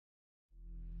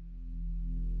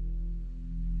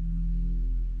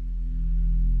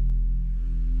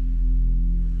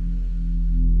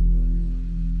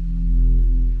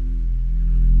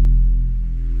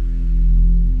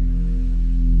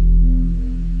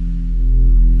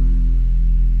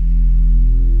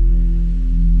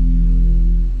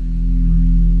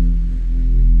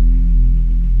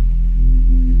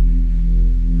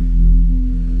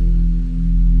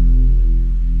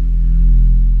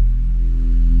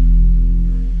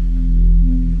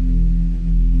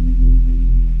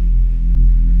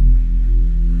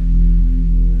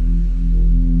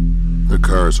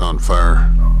car's on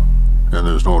fire, and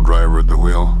there's no driver at the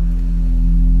wheel.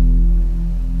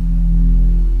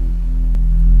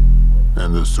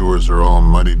 And the sewers are all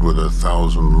muddied with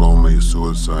 1,000 lonely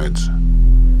suicides.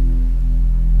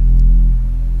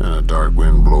 And a dark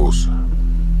wind blows.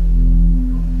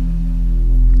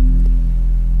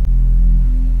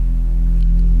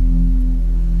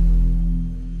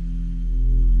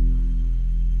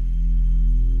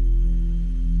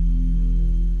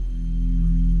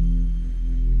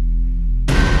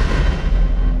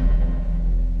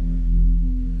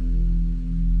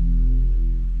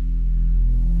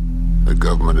 The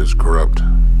government is corrupt,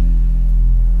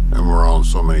 and we're on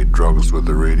so many drugs with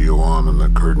the radio on and the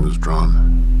curtains drawn.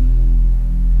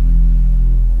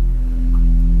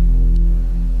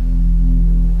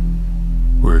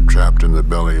 We're trapped in the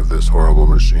belly of this horrible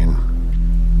machine,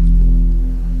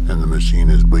 and the machine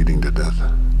is bleeding to death.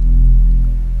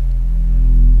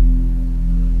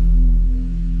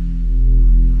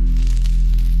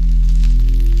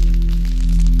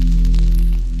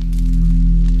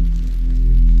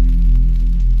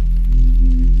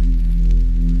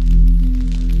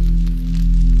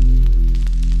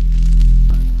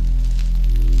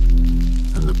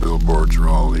 Billboards are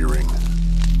all leering,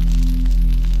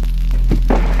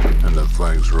 and the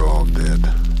flags are all dead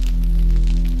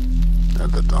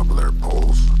at the top of their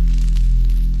poles.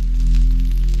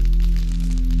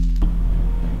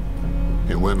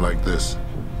 It went like this.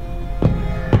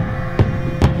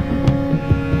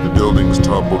 The buildings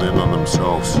toppled in on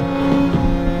themselves.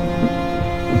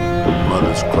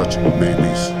 Mothers clutching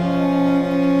babies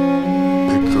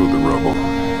picked through the rubble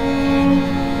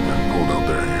and pulled out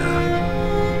their hair.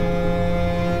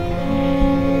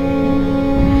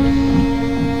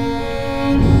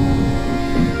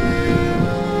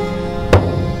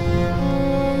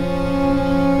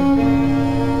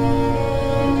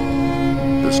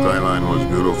 The skyline was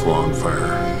beautiful on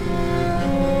fire.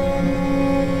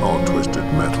 All twisted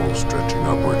metal stretching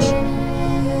upwards.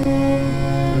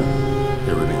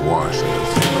 Everything washed into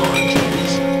thin orange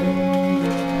haze.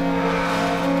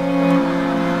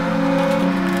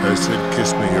 I said,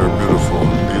 "Kiss me, you're beautiful.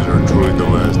 These are truly the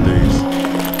last days."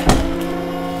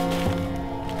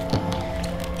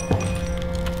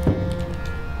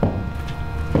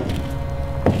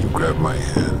 You grabbed my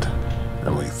hand,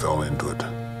 and we fell into it.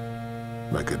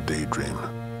 Like a daydream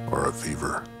or a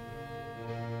fever.